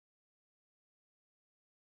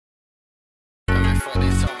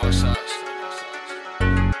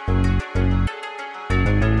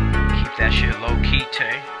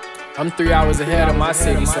Okay. I'm 3 hours ahead of my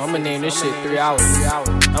city, so I'ma name this shit 3 hours.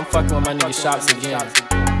 I'm fucking with my nigga Shops again.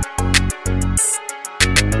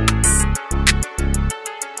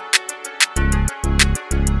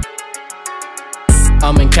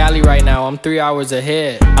 I'm in Cali right now, I'm 3 hours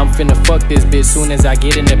ahead. I'm finna fuck this bitch soon as I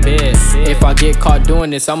get in the bed. If I get caught doing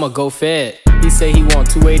this, I'ma go fed. He say he want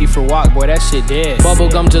 280 for walk, boy, that shit dead.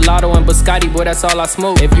 Bubblegum, gelato, and biscotti, boy, that's all I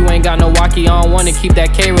smoke. If you ain't got no walkie, I don't wanna keep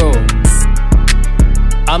that K-roll.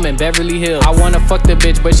 I'm in Beverly Hills. I wanna fuck the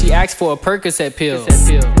bitch, but she asked for a Percocet pill.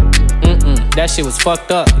 That shit was fucked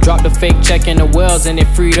up. Dropped a fake check in the wells and it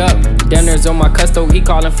freed up. Dinner's on my custo, he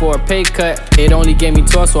calling for a pay cut. It only gave me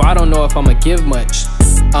 12, so I don't know if I'ma give much.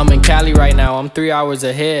 I'm in Cali right now, I'm 3 hours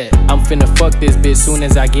ahead. I'm finna fuck this bitch soon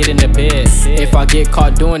as I get in the bed. If I get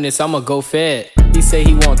caught doing this, I'ma go fed. He say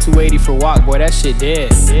he want 280 for walk, boy, that shit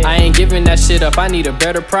dead. I ain't giving that shit up, I need a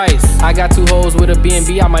better price. I got 2 hoes with a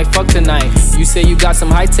B&B, I might fuck tonight. You say you got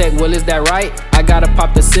some high tech, well, is that right? I gotta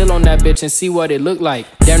pop the seal on that bitch and see what it look like.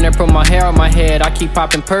 Damn near put my hair on my head, I keep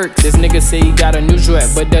popping perks. This nigga say he got a new drip,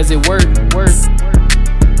 but does it work?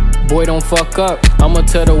 Boy, don't fuck up. I'ma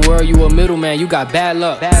tell the world you a middleman, you got bad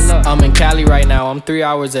luck. I'm in Cali right now, I'm 3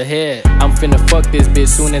 hours ahead. I'm finna fuck this bitch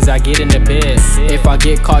soon as I get in the bed. If I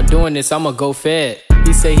get caught doing this, I'ma go fed.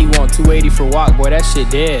 He say he want 280 for walk, boy, that shit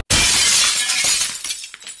dead.